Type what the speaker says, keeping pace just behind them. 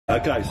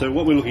Okay, so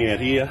what we're looking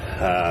at here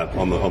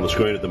on the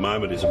screen at the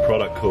moment is a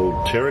product called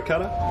T3RRA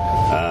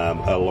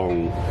Cutta,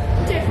 along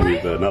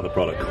with another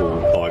product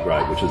called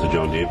iGrade, which is a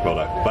John Deere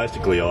product.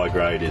 Basically,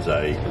 iGrade is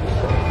a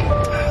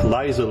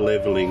laser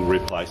levelling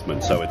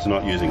replacement, so it's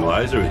not using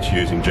laser, it's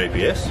using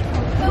GPS,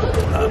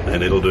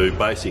 and it'll do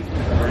basic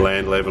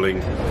land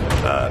levelling,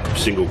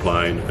 single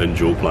plane and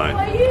dual plane.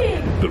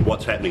 But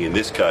what's happening in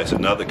this case,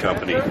 another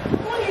company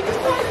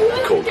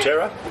called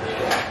T3RRA,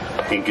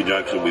 in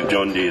conjunction with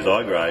John Deere's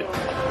iGrade,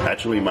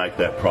 actually make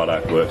that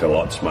product work a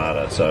lot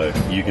smarter, so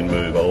you can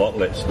move a lot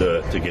less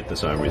dirt to get the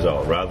same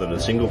result. Rather than a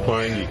single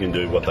plane, you can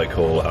do what they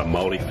call a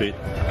multi-fit,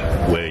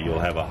 where you'll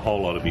have a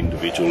whole lot of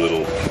individual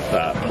little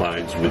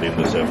planes within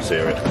the surface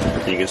area.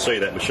 You can see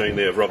that machine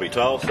there of Robbie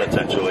Toles, that's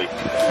actually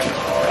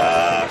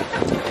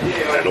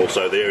and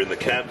also there in the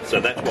cab, so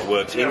that's what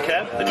works in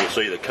cab, and you'll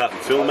see the cut and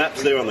fill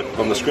maps there on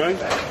the screen.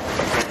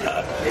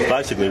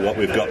 Basically what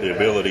we've got the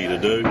ability to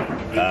do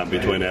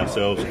between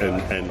ourselves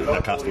and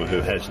a customer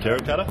who has T3RRA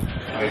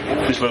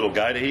Cutta, this little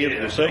gator here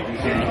that you see,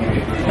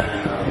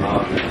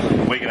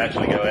 we can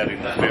actually go out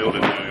in the field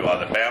and do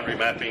either boundary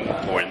mapping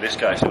or in this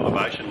case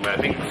elevation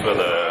mapping for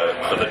the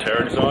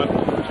T3RRA design.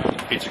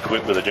 It's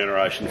equipped with a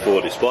Generation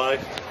 4 display.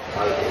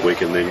 We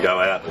can then go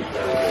out,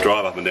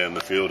 drive up and down the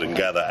field and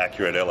gather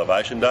accurate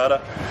elevation data.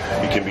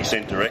 It can be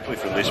sent directly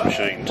from this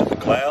machine to the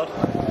cloud,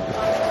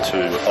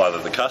 to either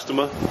the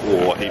customer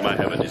or he may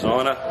have a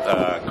designer.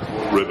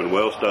 Ruben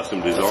Wells does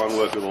some design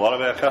work with a lot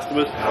of our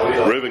customers.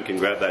 Ruben can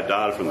grab that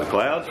data from the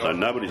cloud, so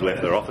nobody's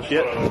left their office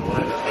yet.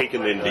 He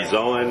can then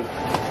design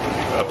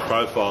a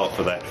profile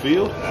for that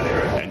field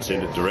and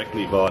send it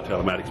directly via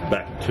telematics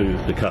back to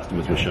the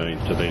customer's machine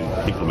to then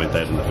implement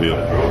that in the field.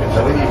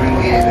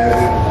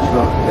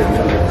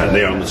 And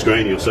there on the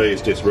screen you'll see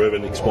it's just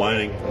Ruben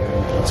explaining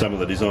some of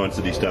the designs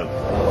that he's done.